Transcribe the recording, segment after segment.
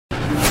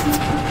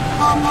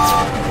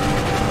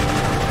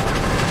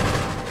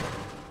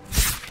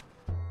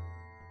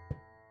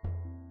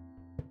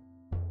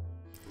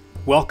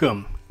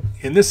Welcome.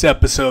 In this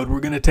episode,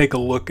 we're going to take a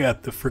look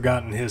at the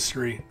forgotten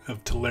history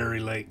of Tulare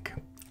Lake.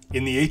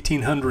 In the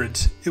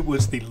 1800s, it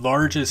was the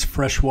largest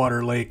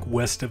freshwater lake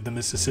west of the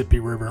Mississippi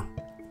River.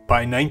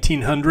 By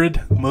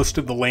 1900, most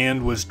of the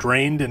land was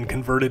drained and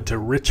converted to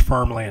rich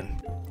farmland.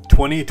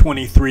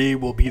 2023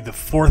 will be the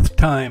fourth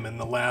time in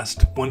the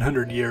last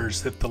 100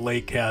 years that the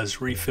lake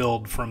has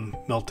refilled from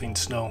melting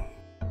snow.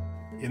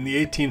 In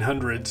the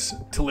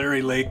 1800s,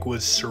 Tulare Lake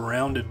was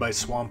surrounded by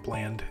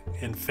swampland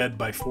and fed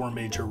by four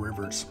major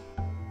rivers: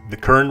 the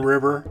Kern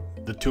River,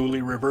 the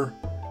Tule River,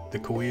 the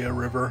Kaweah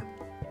River,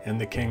 and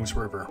the Kings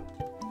River.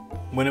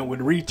 When it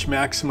would reach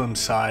maximum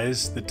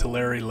size, the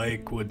Tulare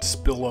Lake would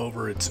spill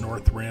over its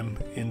north rim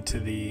into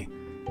the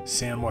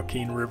San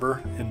Joaquin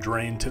River and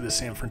drain to the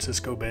San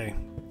Francisco Bay.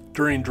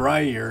 During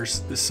dry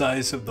years, the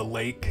size of the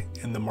lake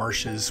and the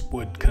marshes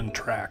would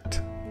contract.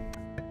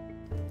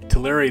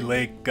 Tulare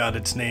Lake got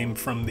its name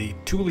from the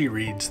tule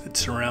reeds that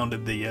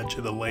surrounded the edge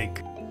of the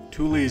lake.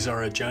 Tules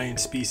are a giant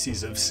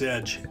species of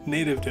sedge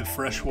native to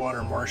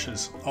freshwater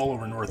marshes all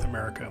over North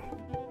America.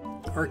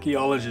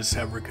 Archaeologists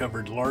have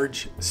recovered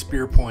large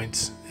spear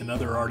points and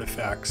other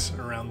artifacts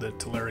around the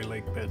Tulare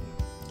Lake bed.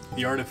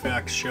 The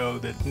artifacts show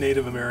that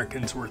Native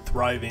Americans were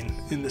thriving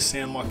in the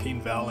San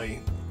Joaquin Valley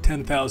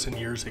 10,000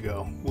 years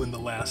ago when the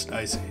last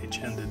ice age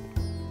ended.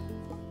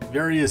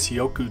 Various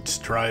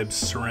Yokuts tribes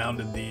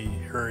surrounded the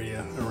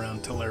area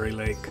around Tulare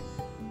Lake.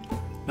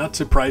 Not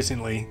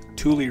surprisingly,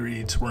 tule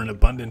reeds were an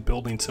abundant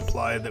building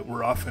supply that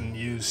were often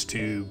used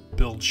to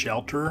build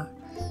shelter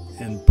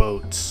and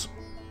boats.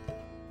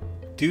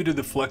 Due to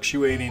the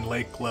fluctuating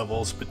lake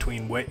levels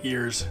between wet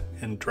years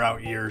and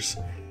drought years,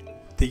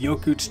 the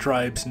Yokuts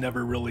tribes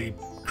never really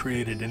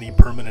created any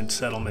permanent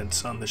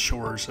settlements on the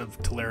shores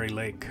of Tulare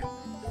Lake.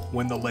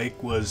 When the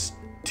lake was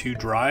too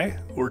dry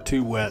or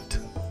too wet,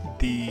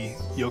 the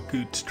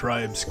Yokuts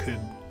tribes could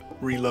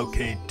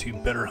relocate to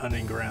better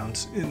hunting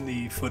grounds in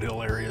the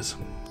foothill areas.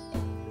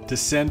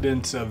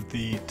 Descendants of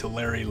the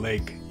Tulare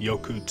Lake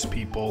Yokuts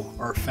people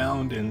are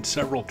found in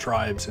several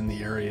tribes in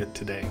the area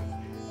today.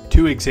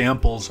 Two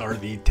examples are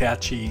the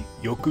Tachi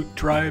Yokut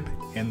tribe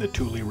and the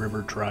Tule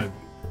River tribe.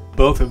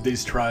 Both of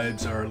these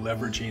tribes are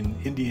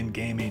leveraging Indian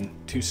gaming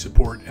to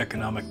support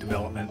economic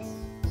development.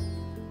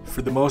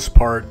 For the most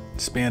part,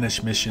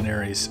 Spanish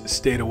missionaries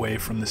stayed away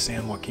from the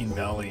San Joaquin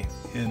Valley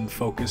and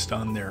focused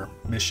on their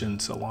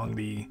missions along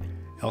the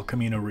El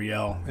Camino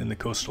Real in the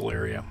coastal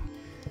area.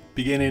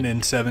 Beginning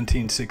in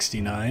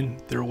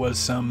 1769, there was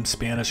some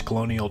Spanish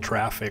colonial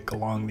traffic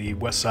along the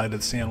west side of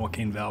the San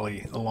Joaquin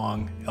Valley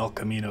along El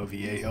Camino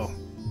Viejo.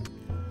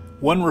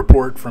 One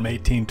report from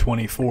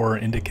 1824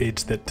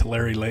 indicates that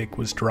Tulare Lake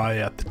was dry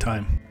at the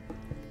time.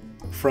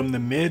 From the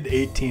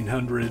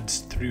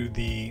mid-1800s through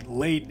the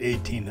late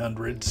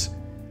 1800s,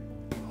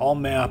 all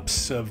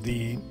maps of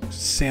the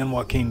San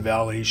Joaquin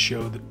Valley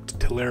show the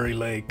Tulare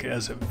Lake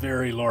as a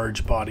very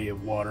large body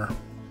of water.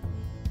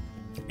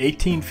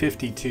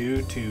 1852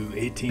 to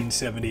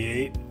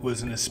 1878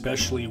 was an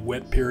especially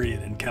wet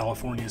period in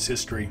California's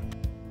history.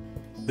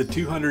 The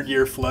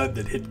 200-year flood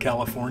that hit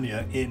California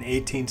in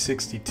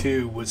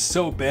 1862 was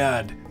so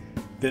bad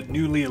that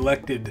newly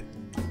elected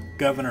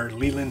Governor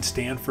Leland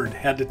Stanford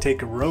had to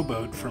take a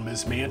rowboat from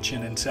his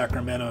mansion in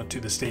Sacramento to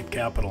the state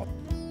capitol.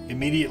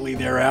 Immediately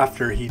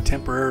thereafter, he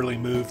temporarily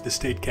moved the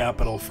state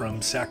capitol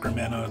from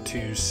Sacramento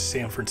to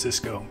San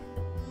Francisco.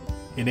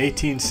 In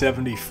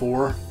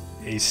 1874,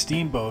 a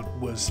steamboat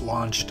was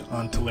launched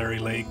on Tulare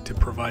Lake to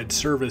provide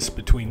service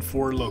between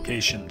four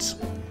locations.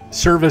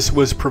 Service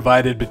was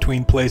provided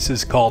between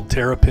places called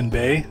Terrapin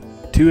Bay,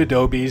 Two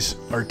Adobes,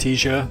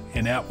 Artesia,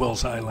 and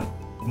Atwell's Island.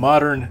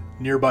 Modern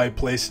nearby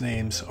place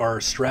names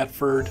are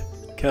Stratford,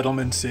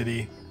 Kettleman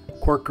City,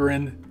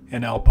 Corcoran,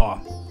 and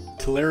Alpaugh.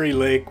 Tulare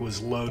Lake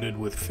was loaded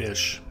with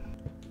fish.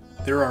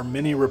 There are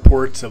many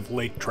reports of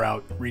lake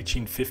trout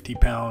reaching 50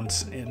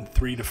 pounds and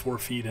 3 to 4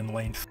 feet in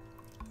length.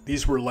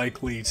 These were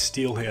likely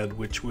steelhead,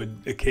 which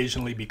would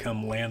occasionally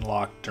become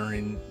landlocked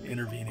during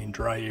intervening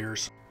dry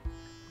years.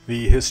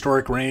 The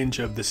historic range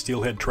of the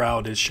steelhead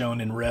trout is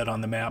shown in red on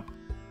the map.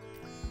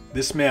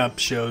 This map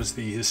shows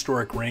the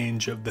historic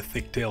range of the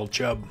thick-tailed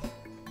chub.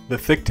 The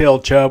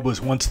thick-tailed chub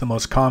was once the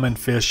most common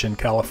fish in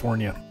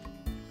California.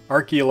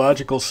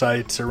 Archaeological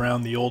sites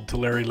around the old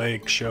Tulare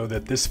Lake show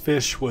that this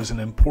fish was an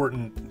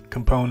important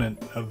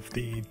component of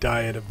the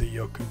diet of the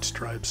Yokuts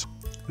tribes.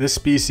 This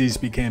species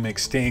became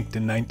extinct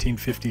in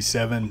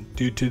 1957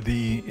 due to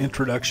the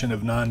introduction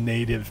of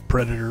non-native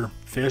predator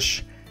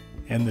fish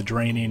and the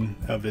draining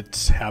of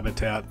its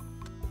habitat.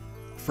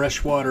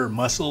 Freshwater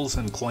mussels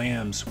and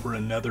clams were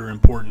another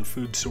important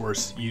food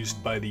source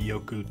used by the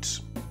Yokuts.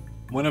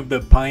 One of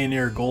the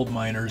pioneer gold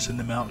miners in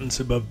the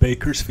mountains above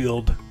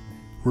Bakersfield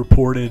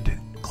reported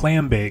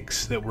clam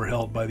bakes that were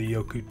held by the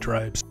Yokut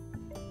tribes.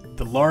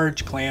 The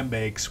large clam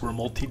bakes were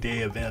multi-day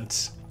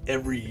events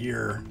every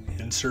year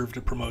and served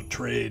to promote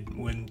trade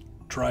when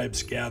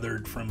tribes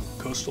gathered from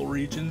coastal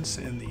regions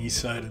and the east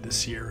side of the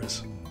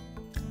Sierras.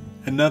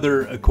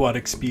 Another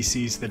aquatic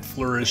species that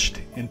flourished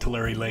in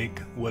Tulare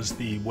Lake was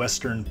the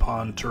western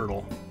pond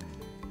turtle.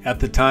 At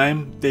the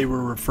time, they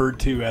were referred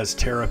to as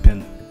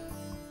terrapin.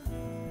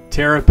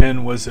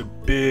 Terrapin was a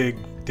big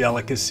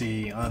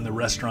delicacy on the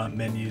restaurant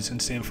menus in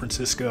San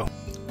Francisco.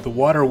 The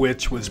water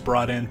witch was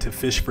brought in to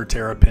fish for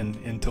terrapin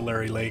in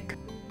Tulare Lake.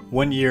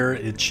 One year,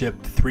 it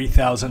shipped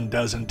 3,000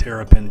 dozen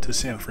terrapin to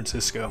San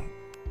Francisco.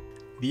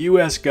 The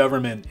U.S.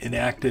 government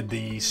enacted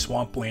the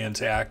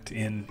Swamplands Act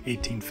in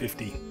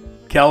 1850.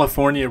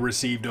 California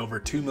received over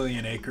 2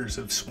 million acres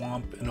of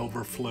swamp and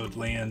overflowed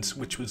lands,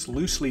 which was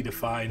loosely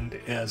defined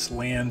as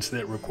lands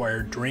that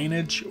required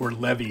drainage or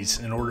levees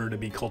in order to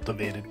be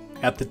cultivated.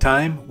 At the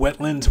time,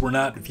 wetlands were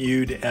not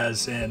viewed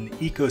as an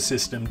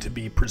ecosystem to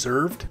be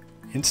preserved.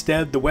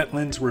 Instead, the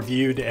wetlands were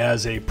viewed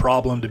as a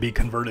problem to be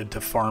converted to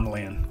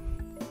farmland.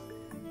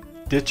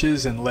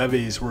 Ditches and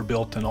levees were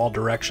built in all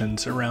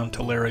directions around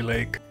Tulare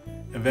Lake.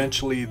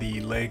 Eventually,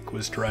 the lake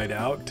was dried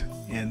out,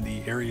 and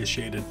the area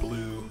shaded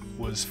blue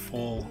was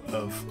full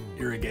of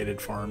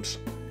irrigated farms.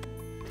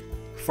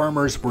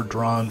 Farmers were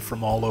drawn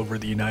from all over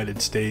the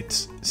United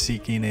States,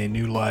 seeking a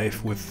new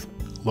life with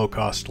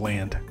low-cost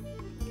land.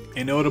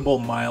 A notable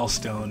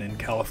milestone in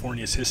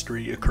California's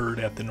history occurred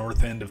at the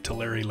north end of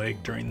Tulare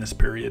Lake during this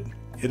period.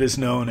 It is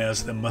known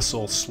as the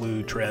Mussel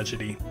Slough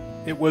Tragedy.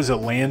 It was a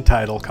land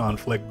title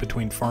conflict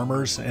between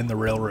farmers and the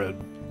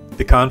railroad.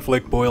 The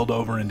conflict boiled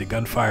over into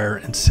gunfire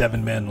and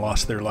 7 men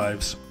lost their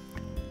lives.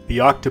 The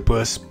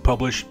Octopus,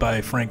 published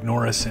by Frank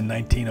Norris in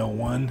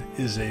 1901,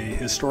 is a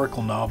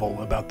historical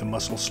novel about the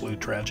Mussel Slough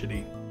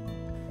tragedy.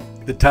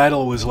 The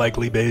title was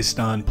likely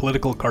based on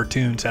political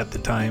cartoons at the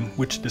time,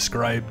 which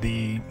described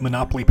the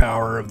monopoly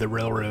power of the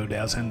railroad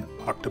as an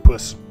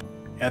octopus.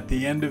 At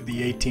the end of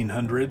the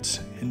 1800s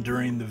and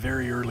during the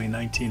very early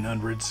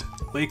 1900s,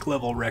 lake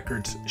level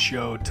records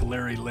show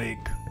Tulare Lake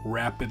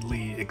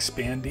rapidly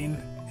expanding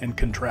and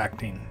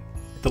contracting.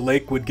 The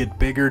lake would get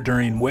bigger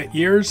during wet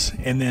years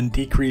and then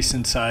decrease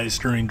in size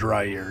during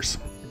dry years.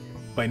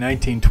 By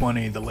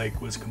 1920, the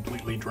lake was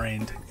completely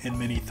drained, and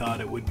many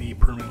thought it would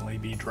permanently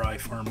be dry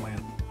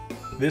farmland.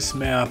 This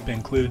map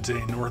includes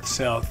a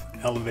north-south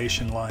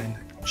elevation line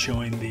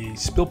showing the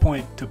spill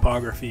point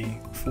topography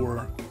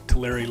for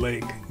Tulare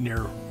Lake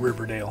near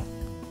Riverdale.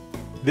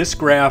 This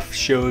graph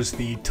shows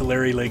the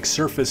Tulare Lake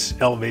surface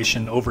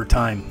elevation over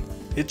time.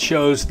 It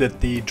shows that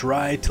the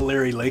dry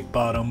Tulare Lake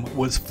bottom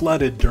was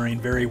flooded during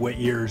very wet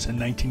years in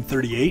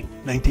 1938,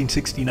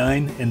 1969,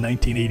 and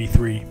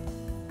 1983.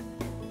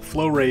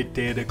 Flow rate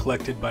data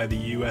collected by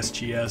the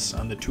USGS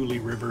on the Tule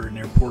River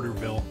near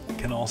Porterville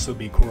can also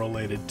be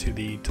correlated to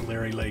the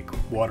Tulare Lake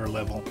water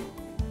level.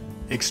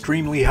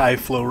 Extremely high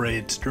flow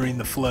rates during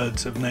the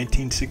floods of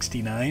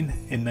 1969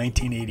 and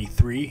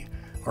 1983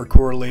 are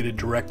correlated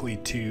directly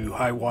to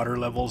high water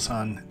levels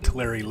on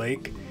Tulare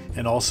Lake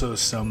and also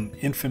some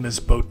infamous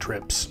boat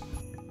trips.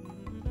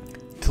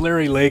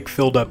 Tulare Lake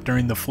filled up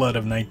during the flood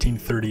of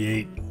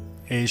 1938.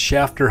 A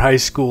Shafter High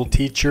School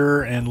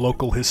teacher and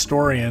local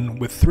historian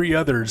with 3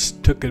 others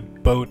took a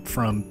boat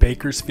from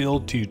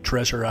Bakersfield to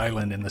Treasure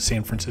Island in the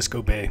San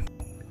Francisco Bay.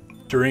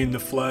 During the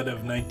flood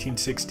of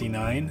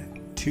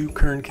 1969, 2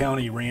 Kern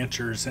County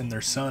ranchers and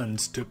their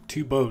sons took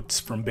 2 boats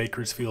from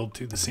Bakersfield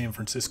to the San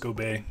Francisco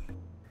Bay.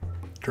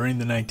 During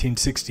the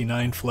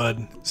 1969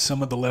 flood,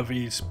 some of the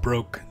levees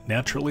broke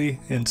naturally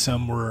and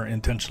some were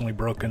intentionally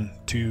broken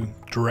to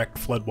direct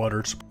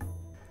floodwaters.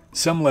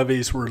 Some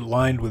levees were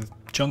lined with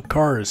junk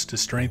cars to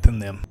strengthen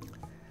them.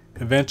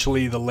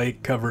 Eventually, the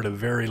lake covered a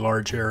very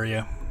large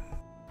area.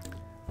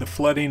 The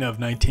flooding of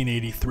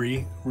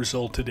 1983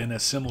 resulted in a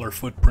similar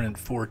footprint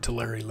for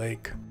Tulare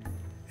Lake.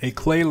 A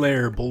clay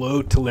layer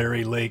below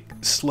Tulare Lake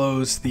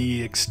slows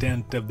the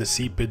extent of the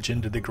seepage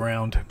into the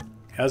ground.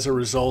 As a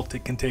result,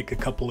 it can take a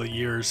couple of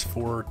years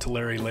for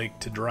Tulare Lake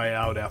to dry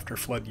out after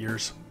flood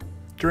years.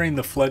 During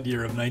the flood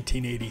year of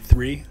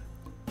 1983,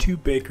 2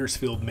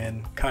 Bakersfield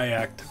men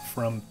kayaked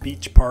from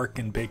Beach Park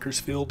in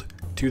Bakersfield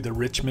to the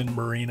Richmond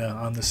Marina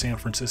on the San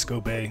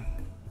Francisco Bay.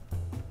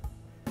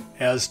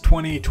 As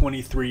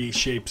 2023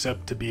 shapes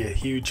up to be a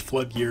huge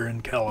flood year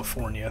in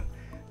California,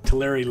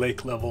 Tulare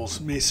Lake levels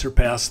may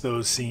surpass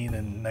those seen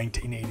in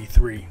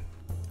 1983.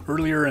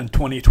 Earlier in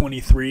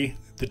 2023,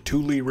 the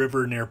Tule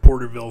River near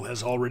Porterville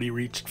has already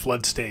reached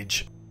flood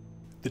stage.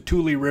 The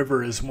Tule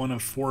River is one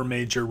of 4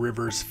 major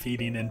rivers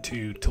feeding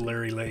into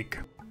Tulare Lake.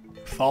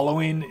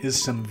 Following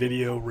is some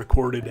video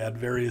recorded at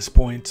various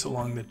points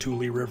along the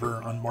Tule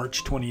River on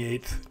March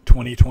 28,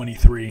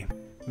 2023.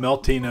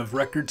 Melting of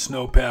record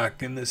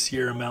snowpack in the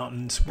Sierra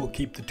Mountains will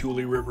keep the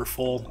Tule River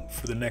full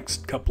for the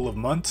next couple of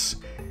months,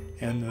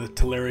 and the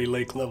Tulare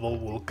Lake level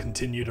will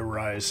continue to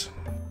rise.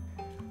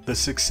 The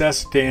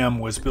Success Dam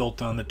was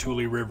built on the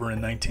Tule River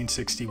in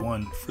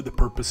 1961 for the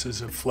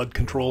purposes of flood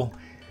control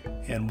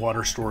and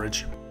water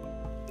storage.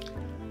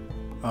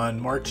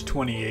 On March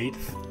 28,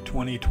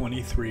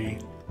 2023,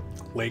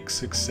 Lake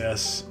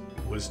Success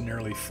was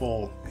nearly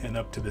full and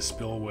up to the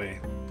spillway.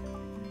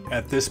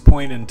 At this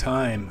point in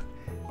time,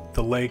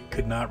 the lake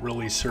could not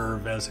really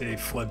serve as a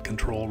flood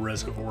control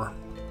reservoir.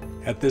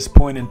 At this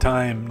point in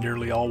time,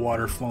 nearly all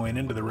water flowing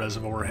into the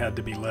reservoir had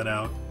to be let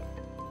out.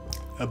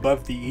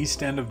 Above the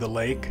east end of the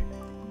lake,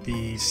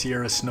 the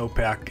Sierra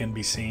snowpack can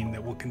be seen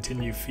that will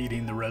continue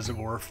feeding the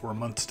reservoir for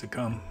months to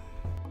come.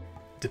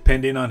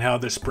 Depending on how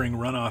the spring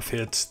runoff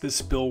hits, this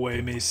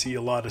spillway may see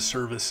a lot of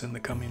service in the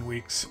coming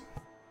weeks.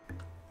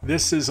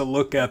 This is a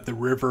look at the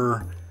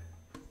river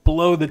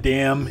below the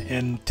dam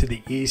and to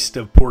the east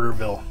of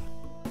Porterville.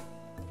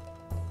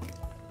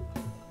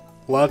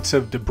 Lots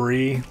of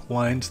debris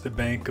lines the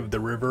bank of the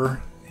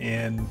river,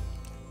 and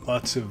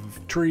lots of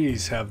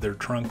trees have their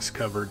trunks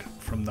covered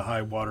from the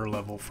high water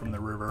level from the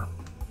river.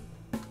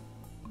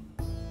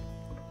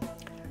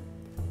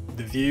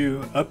 The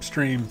view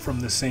upstream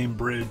from the same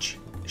bridge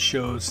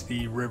shows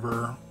the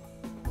river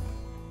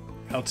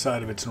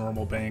outside of its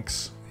normal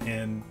banks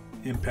and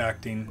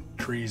impacting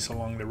trees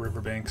along the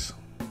riverbanks.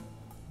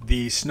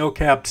 The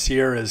snow-capped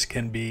Sierras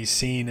can be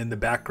seen in the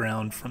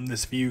background from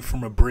this view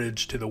from a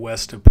bridge to the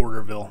west of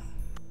Porterville.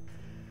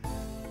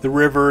 The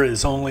river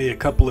is only a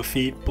couple of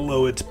feet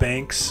below its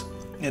banks,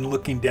 and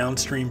looking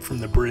downstream from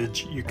the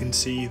bridge, you can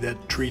see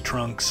that tree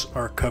trunks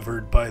are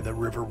covered by the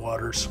river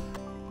waters.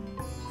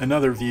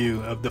 Another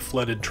view of the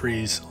flooded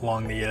trees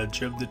along the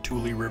edge of the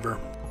Tule River.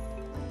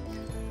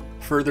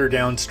 Further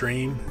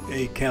downstream,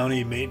 a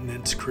county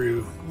maintenance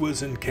crew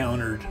was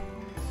encountered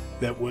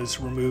that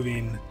was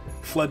removing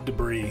flood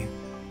debris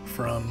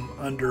from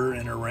under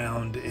and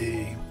around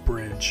a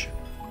bridge.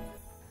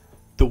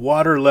 The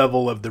water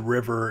level of the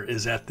river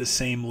is at the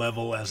same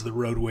level as the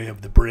roadway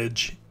of the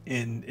bridge,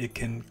 and it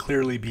can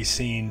clearly be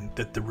seen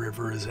that the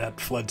river is at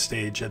flood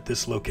stage at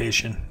this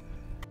location.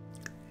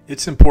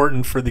 It's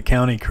important for the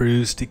county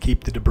crews to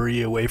keep the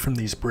debris away from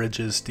these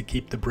bridges, to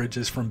keep the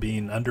bridges from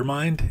being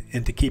undermined,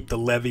 and to keep the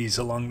levees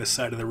along the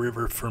side of the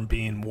river from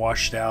being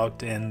washed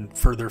out and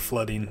further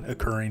flooding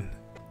occurring.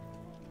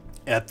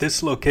 At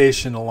this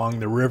location along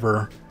the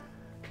river,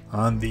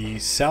 on the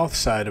south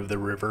side of the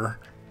river,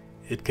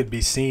 it could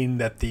be seen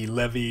that the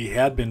levee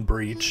had been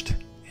breached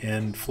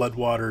and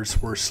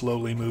floodwaters were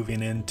slowly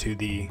moving into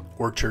the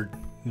orchard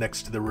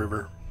next to the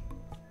river.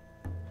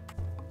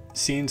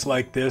 Scenes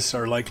like this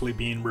are likely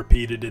being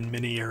repeated in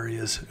many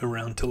areas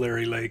around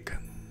Tulare Lake.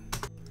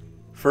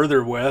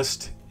 Further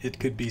west, it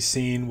could be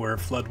seen where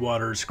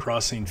floodwaters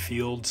crossing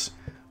fields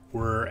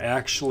were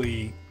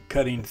actually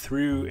cutting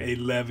through a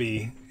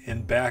levee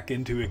and back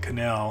into a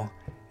canal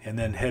and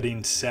then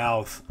heading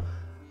south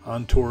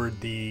on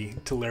toward the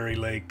Tulare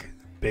Lake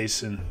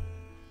basin.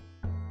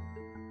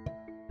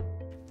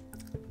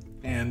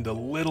 And a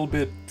little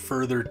bit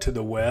further to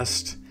the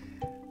west,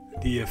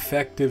 the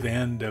effective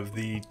end of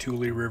the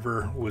Tule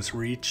River was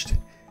reached,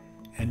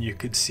 and you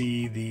could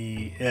see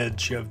the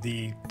edge of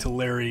the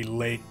Tulare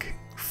Lake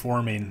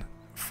forming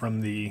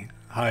from the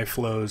high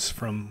flows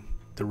from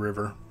the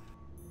river.